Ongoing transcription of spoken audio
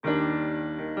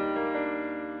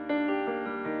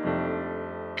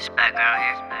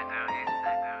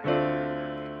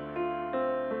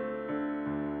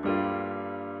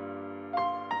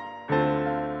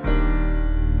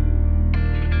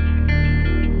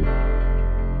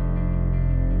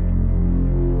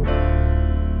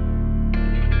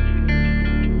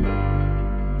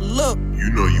Look,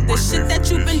 the shit that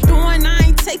you've been doing, I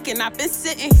ain't taking. I've been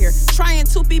sitting here trying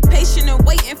to be patient and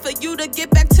waiting for you to get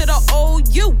back to the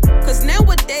old you. Cause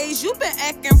nowadays you been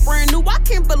acting brand new. I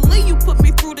can't believe you put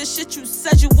me through the shit you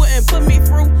said you wouldn't put me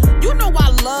through. You know I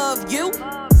love you.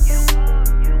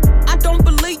 I don't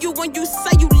believe you when you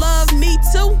say you love me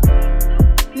too.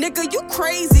 Nigga, you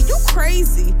crazy, you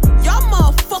crazy. Y'all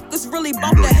motherfuckers really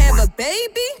about to have a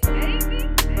baby?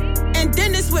 And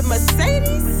then it's with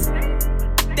Mercedes?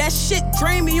 That shit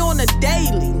drain me on a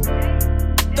daily.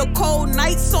 The cold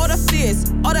nights, all the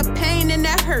fears, all the pain and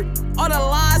that hurt, all the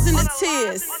lies and the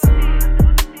tears.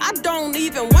 I don't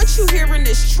even want you hearing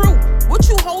this truth. What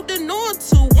you holding on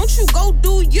to? Won't you go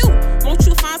do you? Won't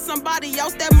you find somebody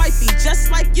else that might be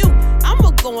just like you?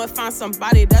 I'ma go and find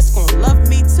somebody that's gonna love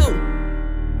me too.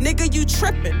 Nigga, you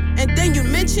trippin', and then you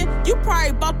mention you probably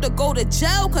about to go to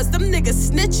jail cause them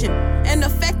niggas snitchin'. And the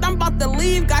fact I'm about to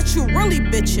leave got you really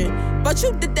bitchin'. But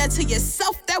you did that to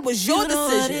yourself, that was your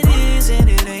decision. You know what it is and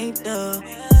it ain't though.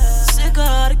 Sick of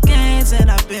all the games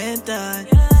and I've been done.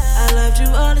 I loved you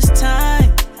all this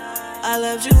time. I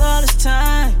loved you all this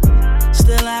time.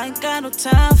 Still I ain't got no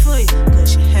time for you,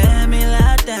 cause you had me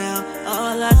locked down.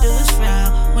 All I do is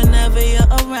frown whenever you're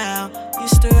around.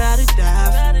 Used to ride or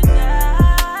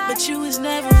die, but you was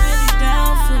never really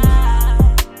down for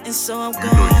me. And so I'm gone.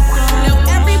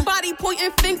 Now everybody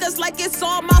pointing fingers like it's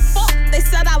all my fault. They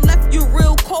said I left you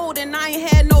real cold and I ain't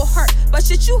had no hurt. But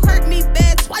shit, you hurt me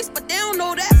bad twice, but they don't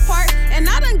know that part. And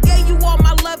I done gave you all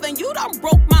my love and you done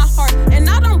broke my heart. And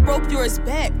I done broke yours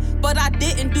back, but I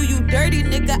didn't do you dirty,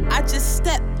 nigga, I just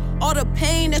stepped. All the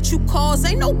pain that you caused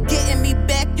ain't no getting me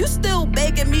back. You still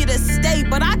begging me to stay,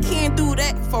 but I can't do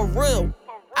that for real.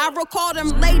 I recall them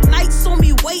late nights on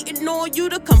me waiting on you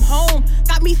to come home.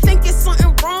 Got me thinking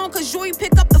something wrong cause you ain't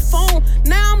pick up the phone.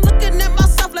 Now I'm looking at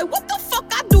myself like what the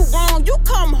fuck I do wrong? You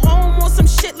come home on some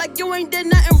shit like you ain't did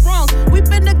nothing wrong. We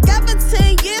been together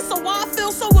 10 years so why I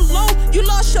feel so alone? You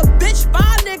lost your bitch,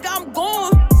 bye nigga, I'm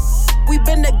gone. We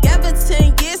been together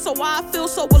 10 years so why I feel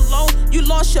so alone? You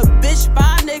lost your bitch,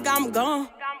 bye nigga, I'm gone.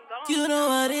 You know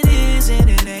what it is and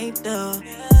it ain't though.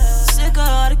 Sick of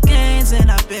all the games and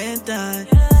I've been done.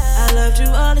 I loved you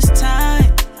all this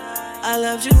time. I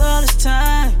loved you all this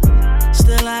time.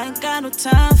 Still I ain't got no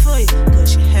time for you,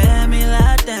 cause you had me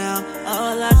locked down.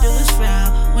 All I do is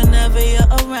frown whenever you're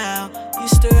around.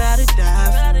 Used to ride or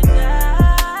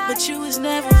die, but you was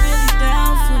never really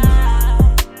down for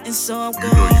me. And so I'm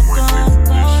gone.